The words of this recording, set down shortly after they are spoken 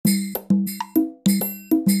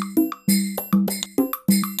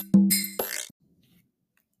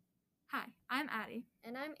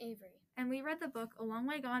read the book A Long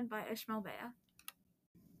Way Gone by Ishmael Beah.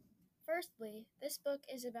 Firstly, this book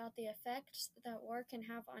is about the effects that war can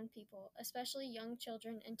have on people, especially young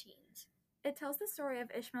children and teens. It tells the story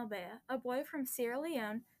of Ishmael Beah, a boy from Sierra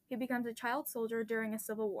Leone who becomes a child soldier during a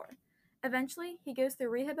civil war. Eventually, he goes through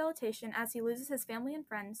rehabilitation as he loses his family and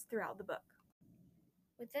friends throughout the book.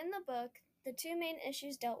 Within the book, the two main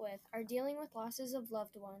issues dealt with are dealing with losses of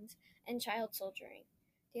loved ones and child soldiering.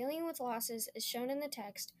 Dealing with losses is shown in the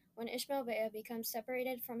text when Ishmael Beah becomes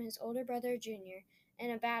separated from his older brother Junior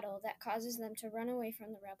in a battle that causes them to run away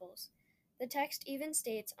from the rebels. The text even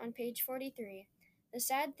states on page 43, "The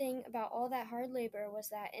sad thing about all that hard labor was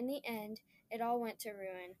that in the end it all went to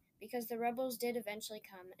ruin, because the rebels did eventually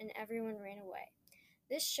come and everyone ran away."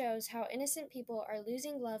 This shows how innocent people are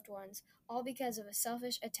losing loved ones all because of a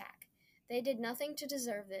selfish attack. They did nothing to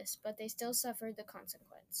deserve this, but they still suffered the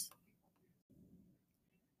consequence.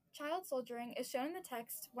 Child soldiering is shown in the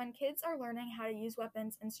text when kids are learning how to use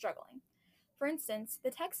weapons and struggling. For instance,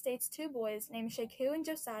 the text states two boys named Sheku and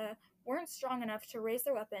Josiah weren't strong enough to raise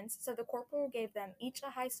their weapons, so the corporal gave them each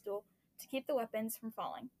a high stool to keep the weapons from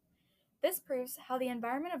falling. This proves how the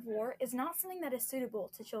environment of war is not something that is suitable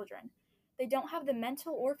to children. They don't have the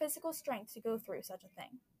mental or physical strength to go through such a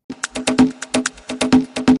thing.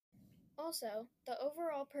 Also, the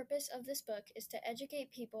overall purpose of this book is to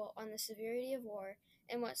educate people on the severity of war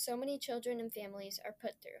and what so many children and families are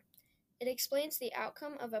put through. It explains the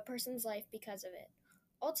outcome of a person's life because of it.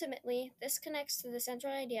 Ultimately, this connects to the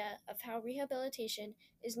central idea of how rehabilitation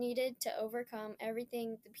is needed to overcome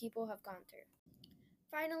everything the people have gone through.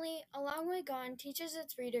 Finally, A Long Way Gone teaches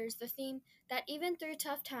its readers the theme that even through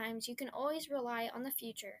tough times, you can always rely on the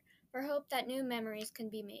future for hope that new memories can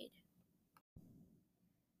be made.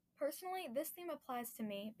 Personally, this theme applies to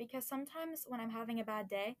me because sometimes when I'm having a bad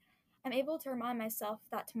day, I'm able to remind myself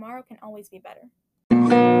that tomorrow can always be better.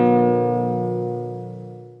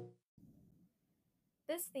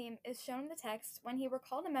 This theme is shown in the text when he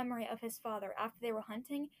recalled a memory of his father after they were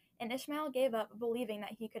hunting and Ishmael gave up believing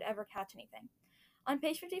that he could ever catch anything. On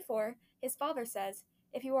page 54, his father says,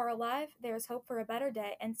 "If you are alive, there is hope for a better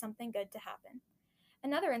day and something good to happen."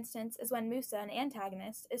 Another instance is when Musa, an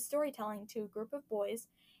antagonist, is storytelling to a group of boys,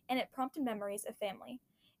 and it prompted memories of family.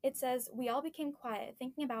 It says, "We all became quiet,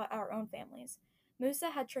 thinking about our own families. Musa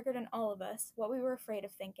had triggered in all of us what we were afraid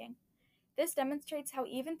of thinking." This demonstrates how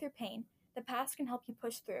even through pain, the past can help you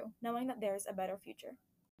push through, knowing that there's a better future.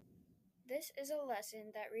 This is a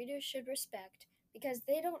lesson that readers should respect because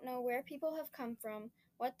they don't know where people have come from,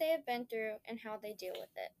 what they have been through, and how they deal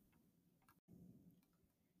with it.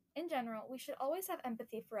 In general, we should always have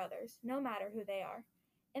empathy for others, no matter who they are.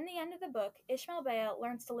 In the end of the book, Ishmael Beah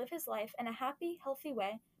learns to live his life in a happy, healthy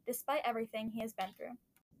way, despite everything he has been through.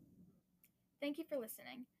 Thank you for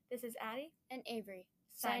listening. This is Addie And Avery,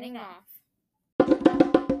 signing signing off.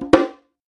 off.